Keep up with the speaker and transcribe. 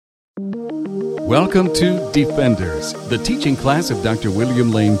Welcome to Defenders, the teaching class of Dr.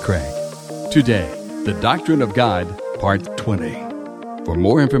 William Lane Craig. Today, The Doctrine of God, Part 20. For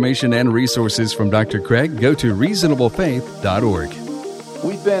more information and resources from Dr. Craig, go to reasonablefaith.org.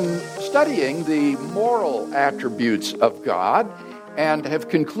 We've been studying the moral attributes of God and have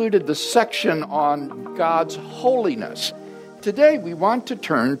concluded the section on God's holiness. Today, we want to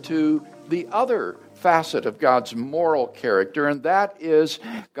turn to the other facet of God's moral character, and that is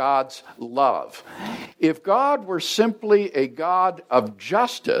God's love. If God were simply a God of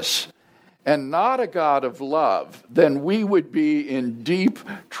justice and not a God of love, then we would be in deep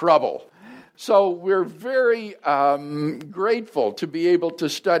trouble. So we're very grateful to be able to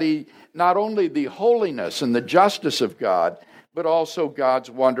study not only the holiness and the justice of God, but also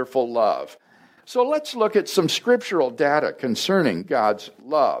God's wonderful love. So let's look at some scriptural data concerning God's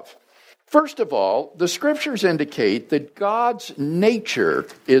love. First of all, the scriptures indicate that God's nature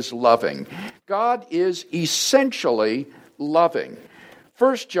is loving. God is essentially loving.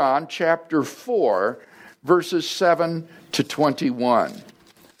 1 John chapter 4, verses 7 to 21.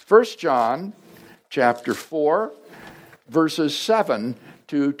 1 John chapter 4, verses 7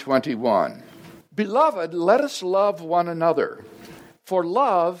 to 21. Beloved, let us love one another, for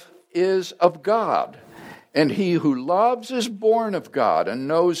love is of God, and he who loves is born of God and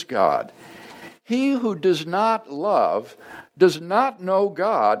knows God. He who does not love does not know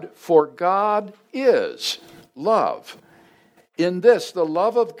God, for God is love. In this, the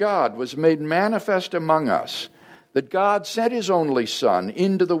love of God was made manifest among us, that God sent his only Son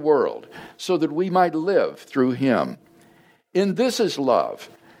into the world so that we might live through him. In this is love,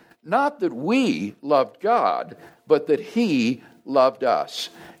 not that we loved God, but that he loved us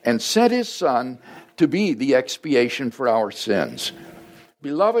and sent his Son to be the expiation for our sins.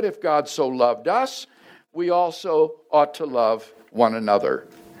 Beloved, if God so loved us, we also ought to love one another.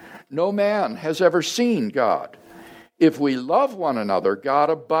 No man has ever seen God. If we love one another, God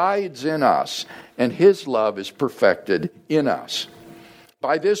abides in us, and his love is perfected in us.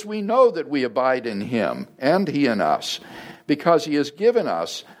 By this we know that we abide in him, and he in us, because he has given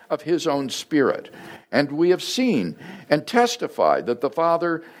us of his own Spirit. And we have seen and testified that the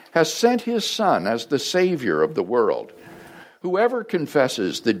Father has sent his Son as the Savior of the world. Whoever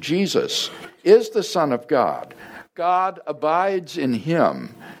confesses that Jesus is the Son of God, God abides in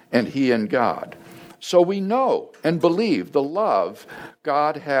him, and he in God. So we know and believe the love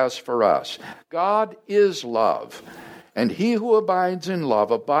God has for us. God is love, and he who abides in love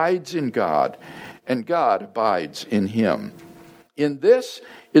abides in God, and God abides in him. In this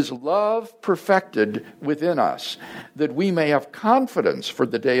is love perfected within us, that we may have confidence for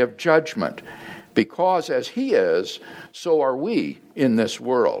the day of judgment, because as he is, so are we in this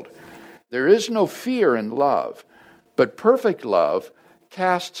world. There is no fear in love, but perfect love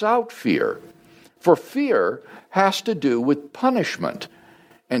casts out fear. For fear has to do with punishment,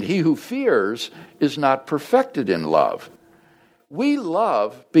 and he who fears is not perfected in love. We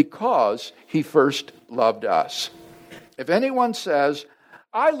love because he first loved us. If anyone says,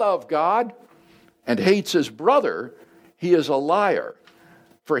 I love God, and hates his brother, he is a liar.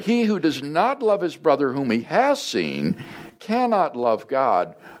 For he who does not love his brother whom he has seen cannot love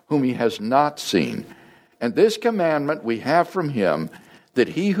God whom he has not seen. And this commandment we have from him, that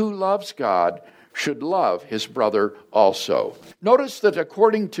he who loves God should love his brother also. Notice that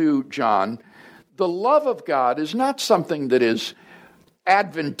according to John, the love of God is not something that is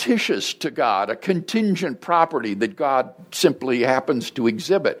adventitious to God, a contingent property that God simply happens to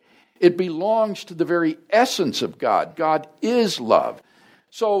exhibit. It belongs to the very essence of God. God is love.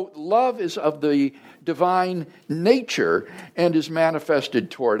 So love is of the divine nature and is manifested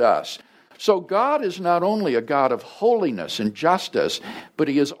toward us. So God is not only a God of holiness and justice, but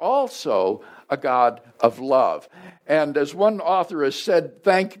he is also a God of love. And as one author has said,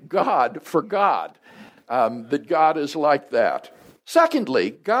 thank God for God, that God is like that.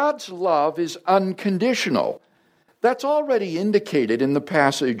 Secondly, God's love is unconditional. That's already indicated in the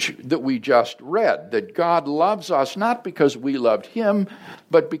passage that we just read, that God loves us not because we loved him,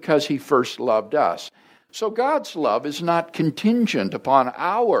 but because he first loved us. So God's love is not contingent upon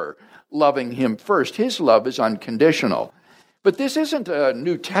our loving him first. His love is unconditional. But this isn't a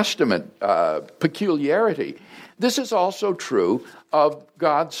New Testament peculiarity. This is also true of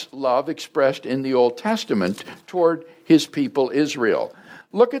God's love expressed in the Old Testament toward his people Israel.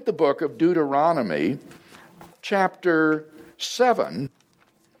 Look at the book of Deuteronomy, chapter 7,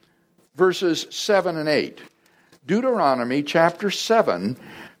 verses 7 and 8. Deuteronomy chapter 7,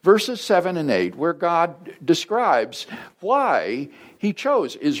 verses 7 and 8, where God describes why he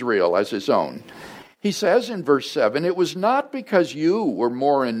chose Israel as his own. He says in verse 7, "It was not because you were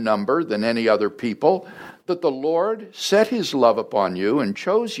more in number than any other people that the Lord set his love upon you and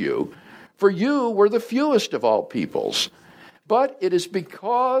chose you, for you were the fewest of all peoples. But it is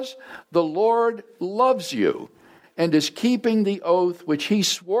because the Lord loves you and is keeping the oath which he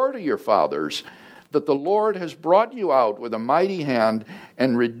swore to your fathers, that the Lord has brought you out with a mighty hand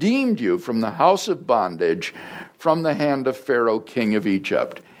and redeemed you from the house of bondage, from the hand of Pharaoh, king of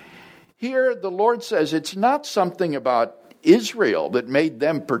Egypt." Here, the Lord says it's not something about Israel that made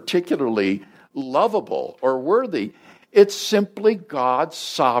them particularly lovable or worthy. It's simply God's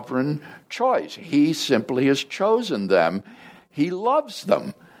sovereign choice. He simply has chosen them. He loves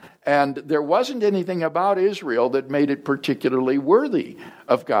them. And there wasn't anything about Israel that made it particularly worthy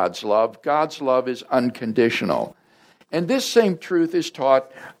of God's love. God's love is unconditional. And this same truth is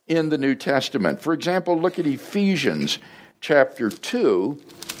taught in the New Testament. For example, look at Ephesians chapter 2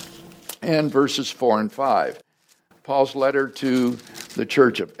 and verses 4 and 5. Paul's letter to the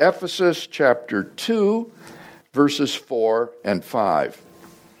church of Ephesus, chapter 2, verses 4 and 5.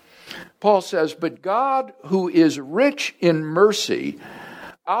 Paul says, "But God, who is rich in mercy,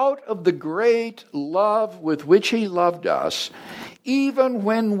 out of the great love with which he loved us, even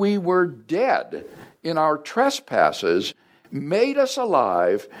when we were dead in our trespasses, made us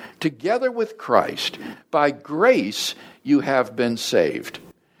alive together with Christ. By grace you have been saved."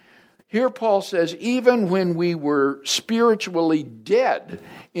 Here Paul says, even when we were spiritually dead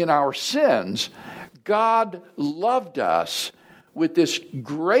in our sins, God loved us with this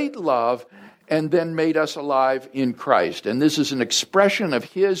great love and then made us alive in Christ. And this is an expression of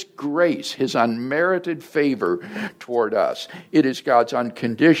his grace, his unmerited favor toward us. It is God's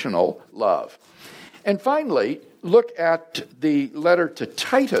unconditional love. And finally, look at the letter to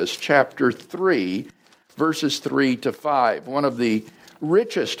Titus, chapter 3, verses 3 to 5, one of the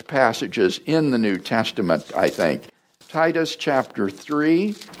richest passages in the New Testament, I think. Titus chapter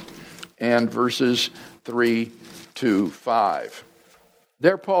 3 and verses 3 to 5.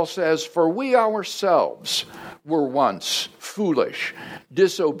 There Paul says, "For we ourselves were once foolish,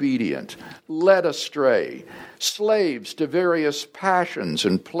 disobedient, led astray, slaves to various passions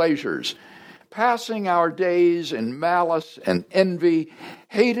and pleasures, passing our days in malice and envy,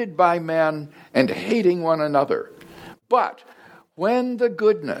 hated by men and hating one another. But when the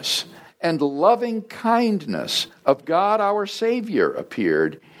goodness and loving kindness of God our Savior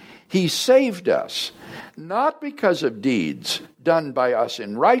appeared, he saved us, not because of deeds done by us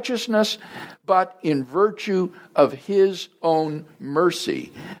in righteousness, but in virtue of his own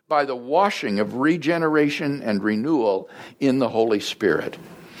mercy, by the washing of regeneration and renewal in the Holy Spirit."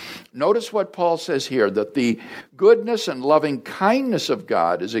 Notice what Paul says here, that the goodness and loving kindness of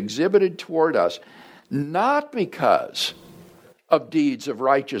God is exhibited toward us, not because of deeds of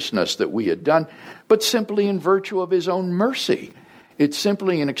righteousness that we had done, but simply in virtue of his own mercy. It's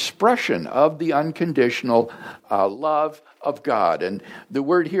simply an expression of the unconditional love of God. And the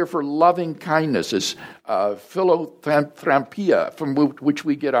word here for loving kindness is philanthropia, from which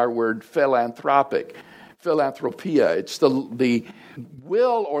we get our word philanthropic. Philanthropia. It's the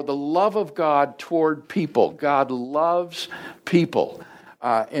will or the love of God toward people. God loves people,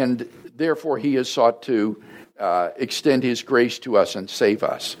 and therefore he has sought to extend his grace to us and save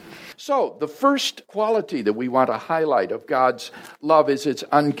us. So, the first quality that we want to highlight of God's love is its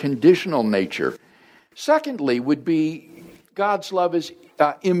unconditional nature. Secondly, would be God's love is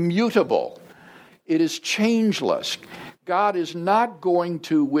immutable. It is changeless. God is not going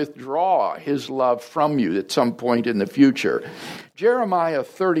to withdraw his love from you at some point in the future. Jeremiah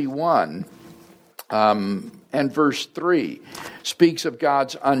 31 and verse 3 speaks of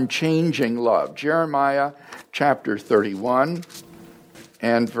God's unchanging love. Jeremiah chapter 31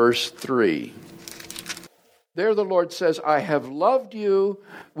 and verse 3. There the Lord says, "I have loved you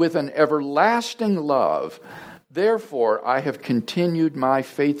with an everlasting love. Therefore I have continued my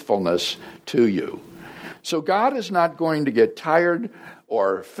faithfulness to you." So God is not going to get tired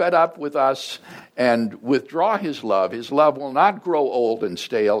or fed up with us and withdraw his love. His love will not grow old and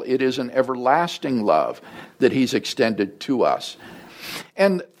stale. It is an everlasting love that he's extended to us.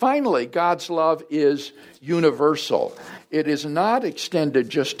 And finally, God's love is universal. It is not extended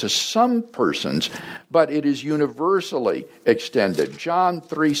just to some persons, but it is universally extended. John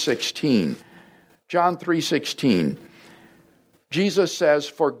 3:16. John 3:16. Jesus says,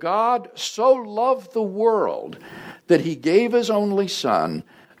 "For God so loved the world that he gave his only Son,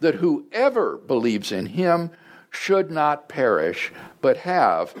 that whoever believes in him should not perish, but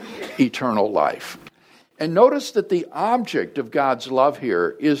have eternal life." And notice that the object of God's love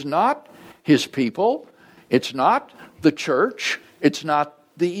here is not his people, it's not the church, it's not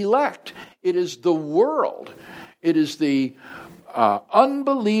the elect. It is the world. It is the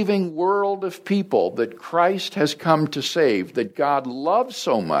unbelieving world of people that Christ has come to save, that God loves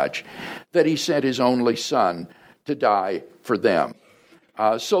so much that he sent his only Son to die for them.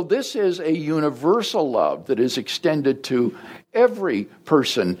 So this is a universal love that is extended to every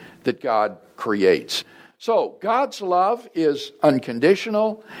person that God creates. So God's love is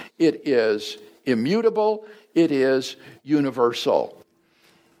unconditional, it is immutable, it is universal.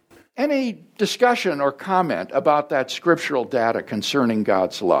 Any discussion or comment about that scriptural data concerning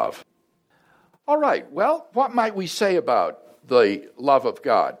God's love? All right, well, what might we say about the love of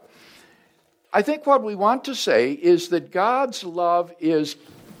God? I think what we want to say is that God's love is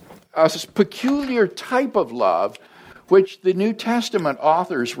a peculiar type of love which the New Testament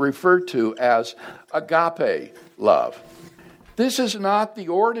authors refer to as agape love. This is not the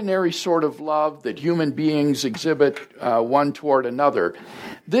ordinary sort of love that human beings exhibit one toward another.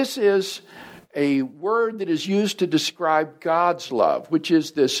 This is a word that is used to describe God's love, which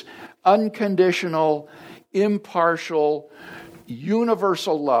is this unconditional, impartial,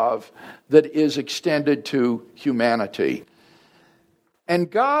 universal love that is extended to humanity. And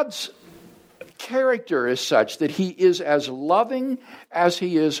God's character is such that he is as loving as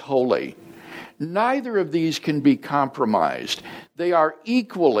he is holy. Neither of these can be compromised. They are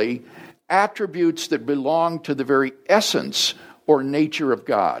equally attributes that belong to the very essence or nature of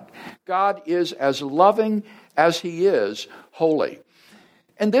God. God is as loving as he is holy.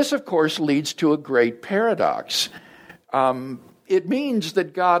 And this, of course, leads to a great paradox. It means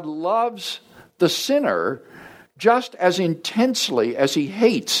that God loves the sinner just as intensely as he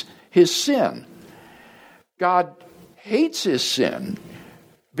hates his sin. God hates his sin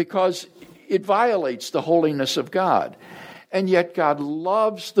because it violates the holiness of God. And yet God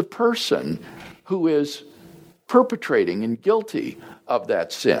loves the person who is perpetrating and guilty of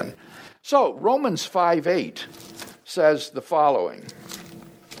that sin. So Romans 5:8 says the following.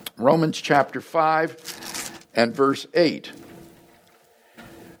 Romans chapter 5 and verse 8.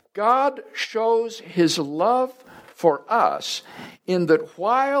 God shows his love for us in that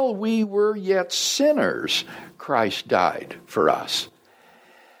while we were yet sinners, Christ died for us.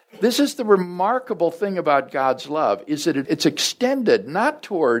 This is the remarkable thing about God's love, is that it's extended not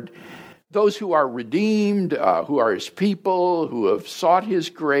toward those who are redeemed, who are his people, who have sought his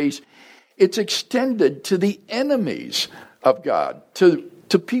grace. It's extended to the enemies of God, to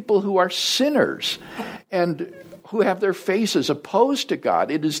people who are sinners and who have their faces opposed to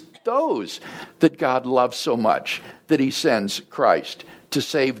God. It is those that God loves so much that he sends Christ to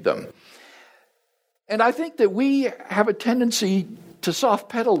save them. And I think that we have a tendency to soft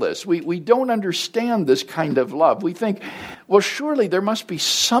pedal this. We don't understand this kind of love. We think, well, surely there must be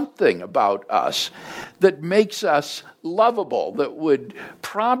something about us that makes us lovable, that would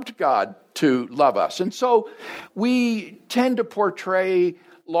prompt God to love us. And so we tend to portray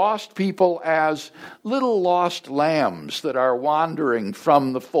lost people as little lost lambs that are wandering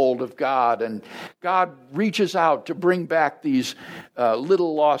from the fold of God, and God reaches out to bring back these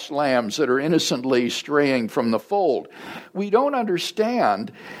little lost lambs that are innocently straying from the fold. We don't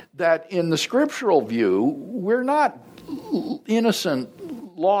understand that in the scriptural view, we're not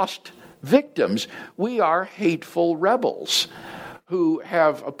innocent, lost victims. We are hateful rebels who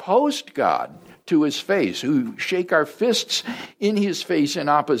have opposed God to his face, who shake our fists in his face in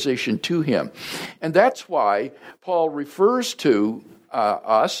opposition to him. And that's why Paul refers to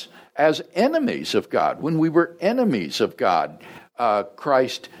us as enemies of God. When we were enemies of God,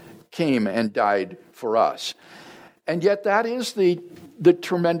 Christ came and died for us. And yet that is the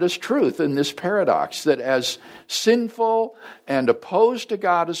tremendous truth in this paradox, that as sinful and opposed to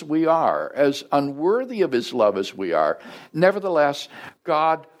God as we are, as unworthy of his love as we are, nevertheless,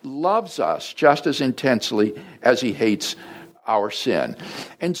 God loves us just as intensely as he hates our sin.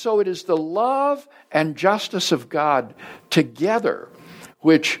 And so it is the love and justice of God together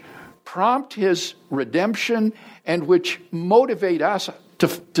which prompt his redemption and which motivate us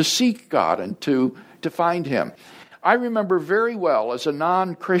to seek God and to find him. I remember very well as a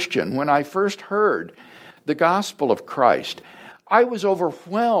non-Christian, when I first heard the gospel of Christ, I was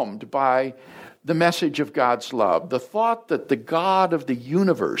overwhelmed by the message of God's love. The thought that the God of the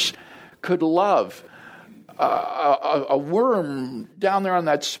universe could love a worm down there on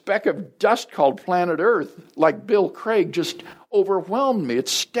that speck of dust called planet Earth, like Bill Craig, just overwhelmed me. It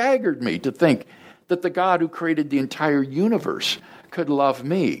staggered me to think that the God who created the entire universe could love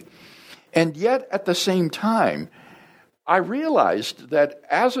me. And yet, at the same time, I realized that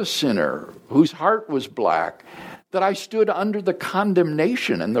as a sinner whose heart was black, that I stood under the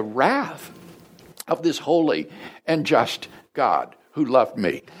condemnation and the wrath of this holy and just God who loved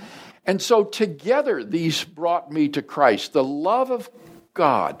me. And so together these brought me to Christ. The love of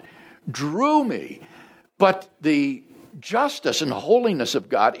God drew me, but the justice and holiness of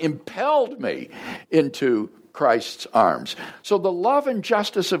God impelled me into Christ's arms. So the love and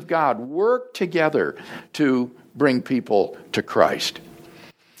justice of God work together to bring people to Christ.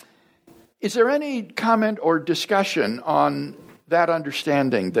 Is there any comment or discussion on that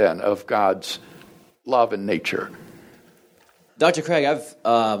understanding then of God's love and nature? Dr. Craig,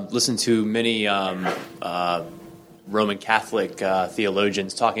 I've listened to many Roman Catholic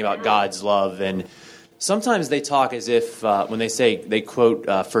theologians talking about God's love, and sometimes they talk as if when they quote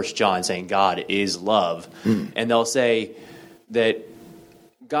 1 John saying God is love, and they'll say that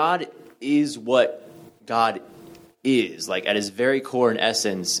God is what God is, like at his very core and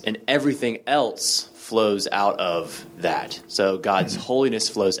essence, and everything else flows out of that. So God's holiness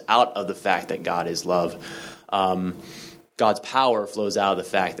flows out of the fact that God is love. God's power flows out of the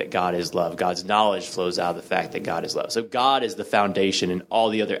fact that God is love. God's knowledge flows out of the fact that God is love. So God is the foundation, and all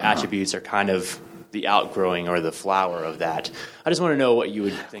the other attributes are kind of the outgrowing or the flower of that. I just want to know what you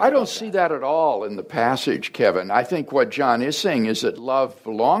would think. I don't see that at all in the passage, Kevin. I think what John is saying is that love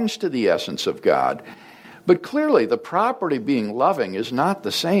belongs to the essence of God. But clearly, the property of being loving is not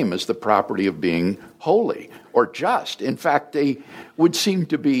the same as the property of being holy or just. In fact, they would seem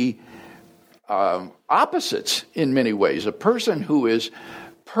to be opposites in many ways. A person who is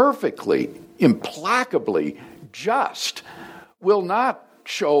perfectly, implacably just will not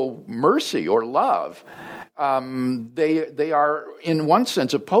show mercy or love. They are, in one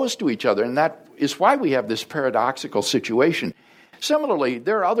sense, opposed to each other, and that is why we have this paradoxical situation. Similarly,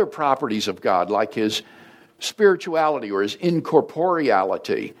 there are other properties of God, like his spirituality or his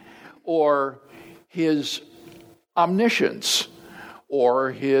incorporeality, or his omniscience,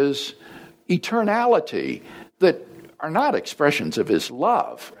 or his eternality, that are not expressions of his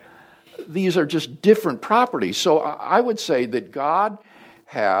love. These are just different properties. So I would say that God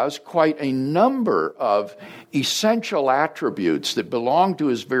has quite a number of essential attributes that belong to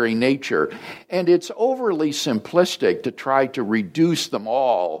his very nature, and it's overly simplistic to try to reduce them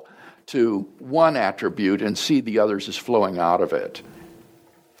all to one attribute and see the others as flowing out of it.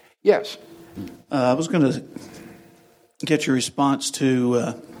 Yes? I was going to get your response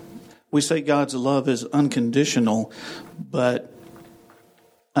to, we say God's love is unconditional, but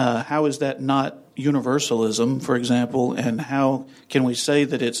how is that not universalism, for example, and how can we say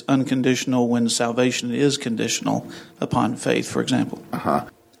that it's unconditional when salvation is conditional upon faith, for example?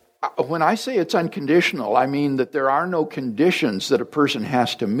 When I say it's unconditional, I mean that there are no conditions that a person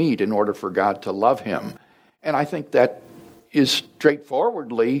has to meet in order for God to love him. And I think that is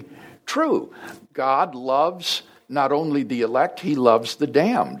straightforwardly true. God loves not only the elect, he loves the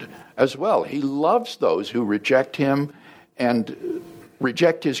damned as well. He loves those who reject him and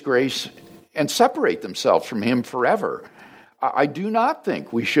reject his grace and separate themselves from him forever. I do not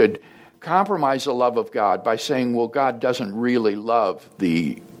think we should compromise the love of God by saying, well, God doesn't really love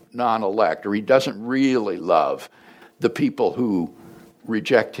the non-elect, or he doesn't really love the people who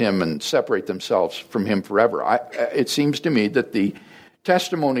reject him and separate themselves from him forever. It seems to me that the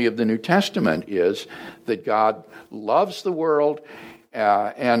testimony of the New Testament is that God loves the world,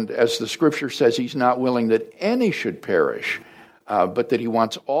 and as the Scripture says, he's not willing that any should perish, but that he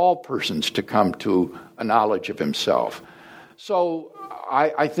wants all persons to come to a knowledge of himself. So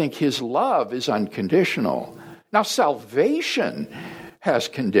I think his love is unconditional. Now, salvation has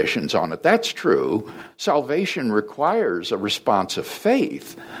conditions on it. That's true. Salvation requires a response of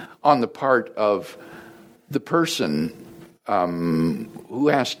faith on the part of the person who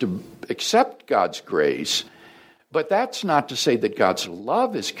has to accept God's grace. But that's not to say that God's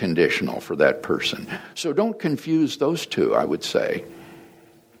love is conditional for that person. So don't confuse those two, I would say.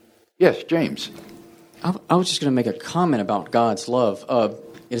 Yes, James. I was just going to make a comment about God's love.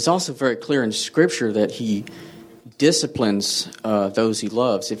 It is also very clear in Scripture that he disciplines those he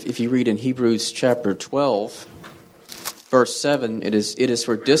loves. If you read in Hebrews chapter 12, verse 7, it is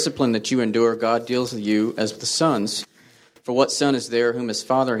for discipline that you endure. God deals with you as with the sons. For what son is there whom his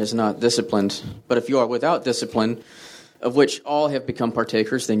father has not disciplined? But if you are without discipline, of which all have become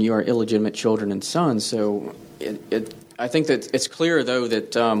partakers, then you are illegitimate children and sons. So I think that it's clear, though,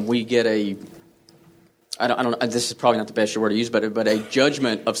 that we get a, I don't. This is probably not the best word to use, but a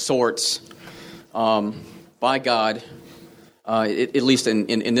judgment of sorts by God, at least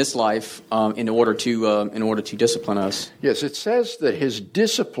in this life, in order to discipline us. Yes, it says that his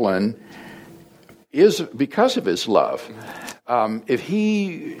discipline is because of his love. If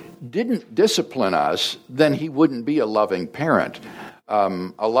he didn't discipline us, then he wouldn't be a loving parent.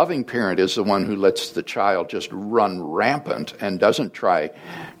 A loving parent is the one who lets the child just run rampant and doesn't try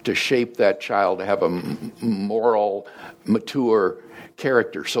to shape that child to have a moral, mature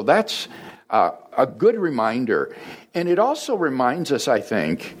character. So that's a good reminder. And it also reminds us, I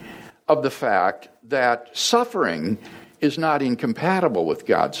think, of the fact that suffering is not incompatible with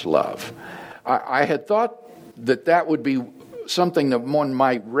God's love. I had thought that would be something that one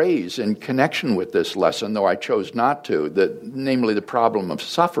might raise in connection with this lesson, though I chose not to, namely the problem of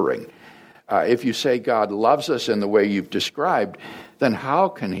suffering. If you say God loves us in the way you've described, then how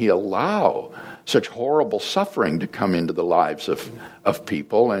can he allow such horrible suffering to come into the lives of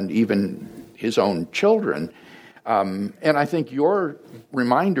people and even his own children? And I think your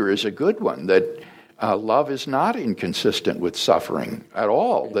reminder is a good one, that love is not inconsistent with suffering at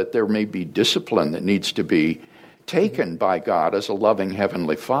all, that there may be discipline that needs to be taken by God as a loving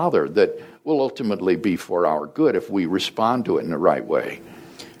Heavenly Father that will ultimately be for our good if we respond to it in the right way.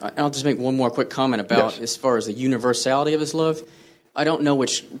 I'll just make one more quick comment about as far as the universality of his love. I don't know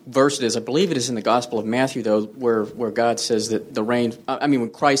which verse it is. I believe it is in the Gospel of Matthew, though, where God says that when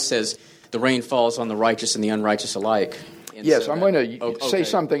Christ says the rain falls on the righteous and the unrighteous alike. And yes, so I'm going to say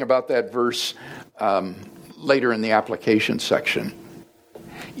something about that verse later in the application section.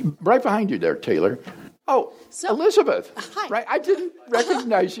 Right behind you there, Taylor. Oh, so, Elizabeth. Hi. Right, I didn't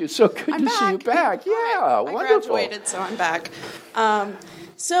recognize you. So good to see you back. Yeah, wonderful. I graduated, so I'm back.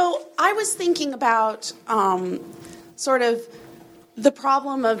 So I was thinking about sort of the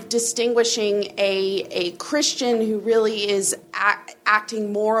problem of distinguishing a Christian who really is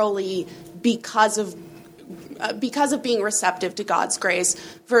acting morally because of being receptive to God's grace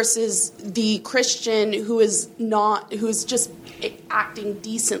versus the Christian who's just acting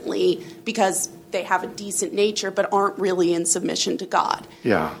decently because they have a decent nature but aren't really in submission to God.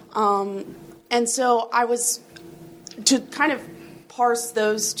 Yeah. And so to kind of parse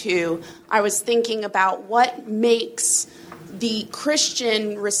those two, I was thinking about what makes the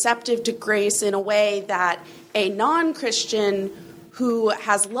Christian receptive to grace in a way that a non-Christian who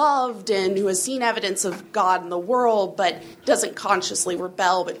has loved and who has seen evidence of God in the world but doesn't consciously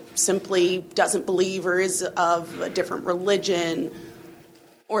rebel but simply doesn't believe or is of a different religion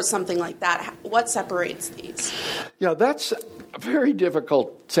or something like that. What separates these? Yeah, that's very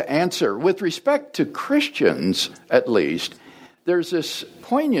difficult to answer. With respect to Christians, at least, there's this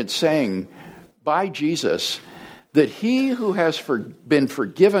poignant saying by Jesus that he who has been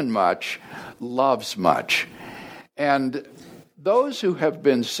forgiven much loves much. And those who have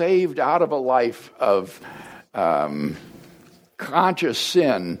been saved out of a life of conscious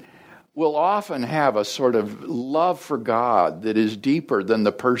sin will often have a sort of love for God that is deeper than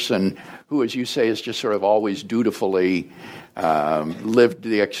the person who, as you say, has just sort of always dutifully lived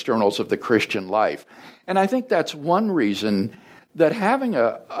the externals of the Christian life. And I think that's one reason that having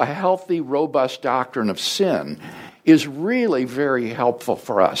a healthy, robust doctrine of sin is really very helpful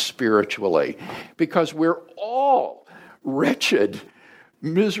for us spiritually, because we're all wretched,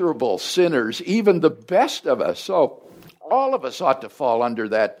 miserable sinners, even the best of us. So all of us ought to fall under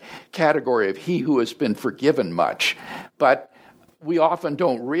that category of he who has been forgiven much. But we often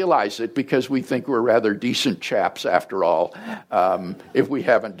don't realize it because we think we're rather decent chaps after all, if we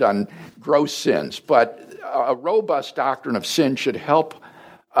haven't done gross sins. But a robust doctrine of sin should help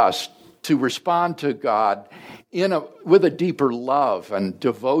us to respond to God with a deeper love and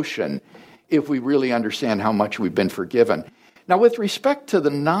devotion if we really understand how much we've been forgiven. Now, with respect to the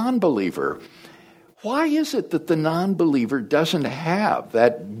non-believer, why is it that the non-believer doesn't have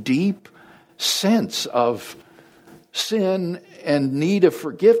that deep sense of sin and need of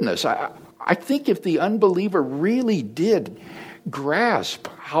forgiveness? I think if the unbeliever really did grasp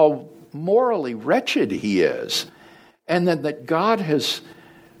how morally wretched he is, and then that God has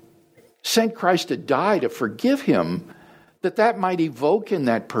sent Christ to die to forgive him, that might evoke in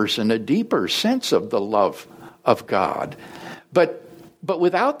that person a deeper sense of the love of God. But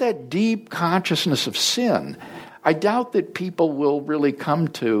without that deep consciousness of sin, I doubt that people will really come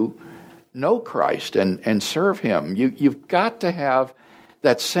to know Christ and serve him. You've got to have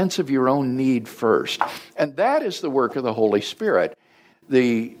that sense of your own need first. And that is the work of the Holy Spirit.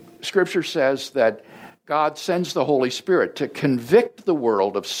 The Scripture says that God sends the Holy Spirit to convict the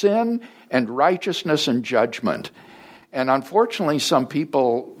world of sin and righteousness and judgment. And unfortunately, some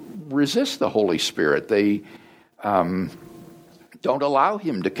people resist the Holy Spirit. They don't allow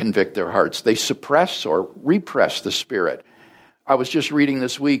him to convict their hearts. They suppress or repress the Spirit. I was just reading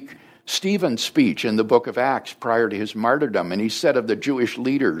this week Stephen's speech in the book of Acts prior to his martyrdom, and he said of the Jewish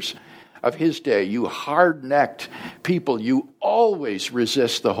leaders of his day, "You hard-necked people, you always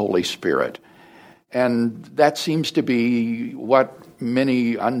resist the Holy Spirit." And that seems to be what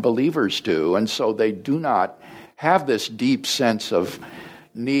many unbelievers do. And so they do not have this deep sense of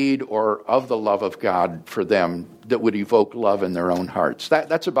need or of the love of God for them that would evoke love in their own hearts.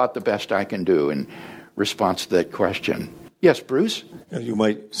 That's about the best I can do in response to that question. Yes, Bruce? You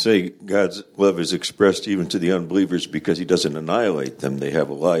might say God's love is expressed even to the unbelievers because he doesn't annihilate them. They have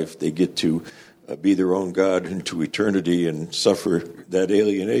a life. They get to be their own God into eternity and suffer that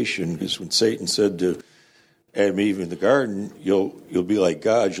alienation. Because when Satan said to Adam and Eve in the garden, you'll be like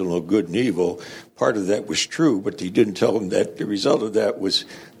God, you'll know good and evil, part of that was true, but he didn't tell them that the result of that was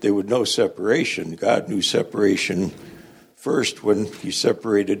they would know separation. God knew separation first when he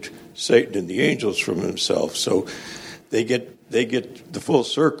separated Satan and the angels from himself. So they get the full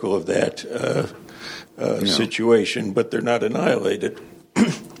circle of that situation, but they're not annihilated.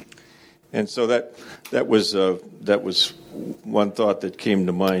 And so that was one thought that came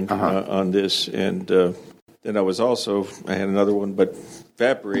to mind on this, and then I had another one, but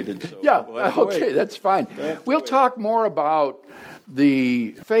evaporated. So okay, that's fine. We'll talk more about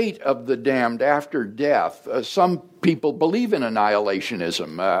the fate of the damned after death. Some people believe in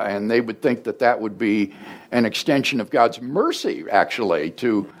annihilationism, and they would think that would be an extension of God's mercy, actually,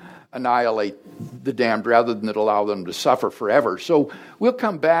 to annihilate the damned rather than allow them to suffer forever. So we'll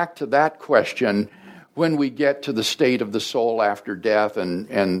come back to that question when we get to the state of the soul after death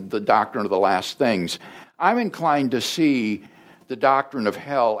and the doctrine of the last things. I'm inclined to see the doctrine of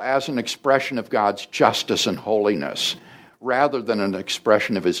hell as an expression of God's justice and holiness rather than an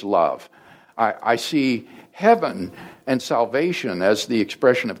expression of his love. I see heaven and salvation as the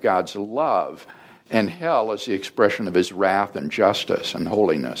expression of God's love, and hell as the expression of his wrath and justice and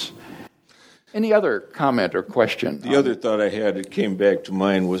holiness. Any other comment or question? The other thought I had, it came back to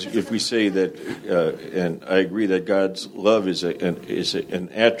mind, was if we say that, and I agree that God's love is an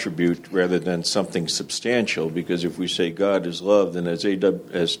attribute rather than something substantial, because if we say God is love, then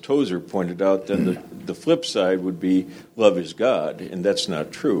as Tozer pointed out, then the flip side would be love is God, and that's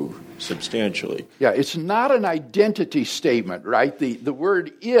not true substantially. Yeah, it's not an identity statement, right? The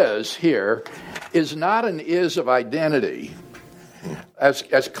word is here is not an is of identity.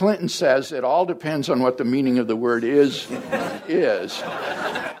 As Clinton says, it all depends on what the meaning of the word is.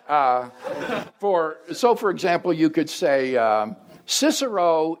 For example, you could say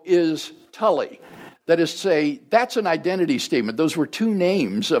Cicero is Tully. That is to say, that's an identity statement. Those were two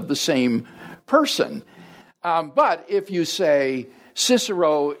names of the same person. But if you say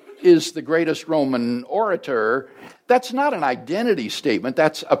Cicero is the greatest Roman orator, that's not an identity statement.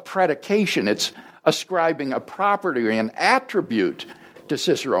 That's a predication. It's ascribing a property or an attribute to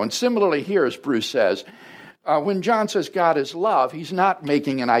Cicero. And similarly here, as Bruce says, when John says God is love, he's not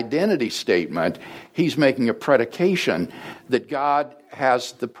making an identity statement. He's making a predication that God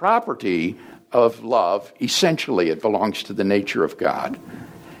has the property of love. Essentially, it belongs to the nature of God.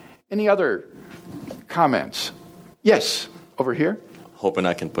 Any other comments? Yes, over here. Hoping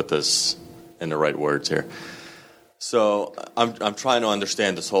I can put this in the right words here. So I'm trying to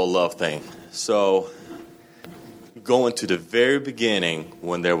understand this whole love thing. So going to the very beginning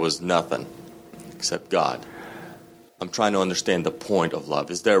when there was nothing except God, I'm trying to understand the point of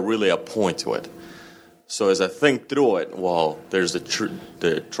love. Is there really a point to it? So as I think through it, well, there's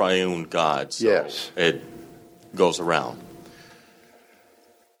the triune God. So yes. It goes around.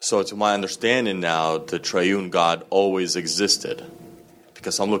 So to my understanding now, the triune God always existed.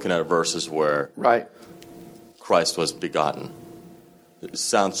 Because I'm looking at verses where Christ was begotten. It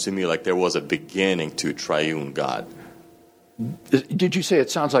sounds to me like there was a beginning to triune God. Did you say it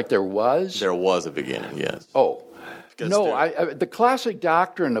sounds like there was? There was a beginning, yes. Oh. The classic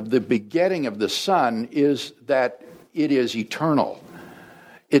doctrine of the begetting of the Son is that it is eternal.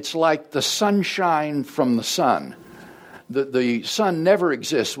 It's like the sunshine from the sun. The sun never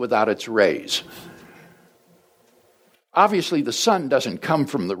exists without its rays. Obviously, the sun doesn't come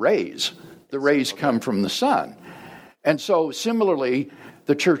from the rays. The rays come from the sun. And so, similarly,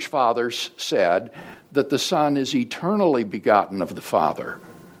 the church fathers said that the Son is eternally begotten of the Father.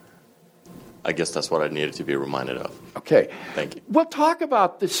 I guess that's what I needed to be reminded of. Okay. Thank you. We'll talk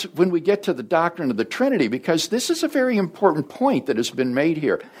about this when we get to the doctrine of the Trinity, because this is a very important point that has been made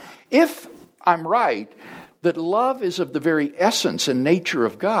here. If I'm right that love is of the very essence and nature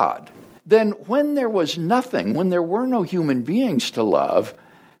of God, then when there was nothing, when there were no human beings to love,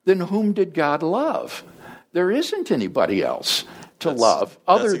 then whom did God love? There isn't anybody else to love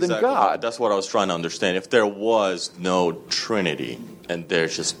other than God. That's what I was trying to understand. If there was no Trinity and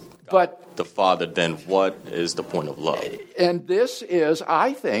there's just God, the Father, then what is the point of love? And this is,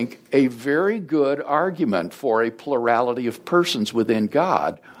 I think, a very good argument for a plurality of persons within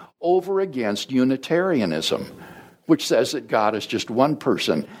God, over against Unitarianism, which says that God is just one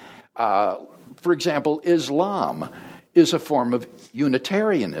person. For example, Islam is a form of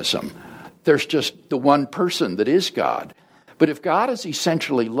Unitarianism. There's just the one person that is God. But if God is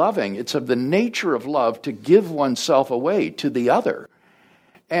essentially loving, it's of the nature of love to give oneself away to the other.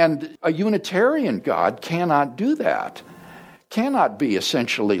 And a Unitarian God cannot do that, cannot be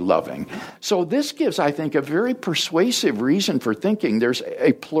essentially loving. So this gives, I think, a very persuasive reason for thinking there's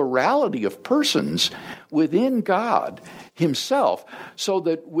a plurality of persons within God himself, so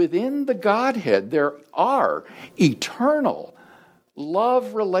that within the Godhead there are eternal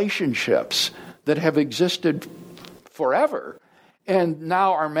love relationships that have existed forever and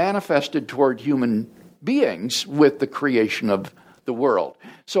now are manifested toward human beings with the creation of the world.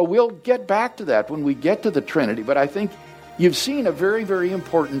 So we'll get back to that when we get to the Trinity, but I think you've seen a very, very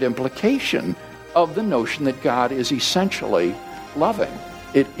important implication of the notion that God is essentially loving.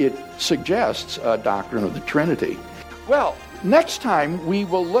 It suggests a doctrine of the Trinity. Well, next time we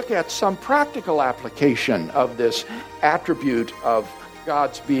will look at some practical application of this attribute of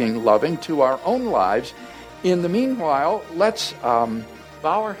God's being loving to our own lives. In the meanwhile, let's bow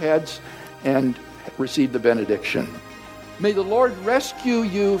our heads and receive the benediction. May the Lord rescue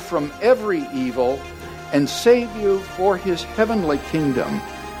you from every evil and save you for his heavenly kingdom.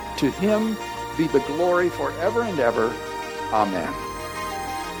 To him be the glory forever and ever. Amen.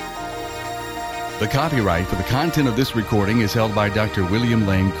 The copyright for the content of this recording is held by Dr. William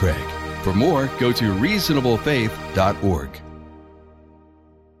Lane Craig. For more, go to reasonablefaith.org.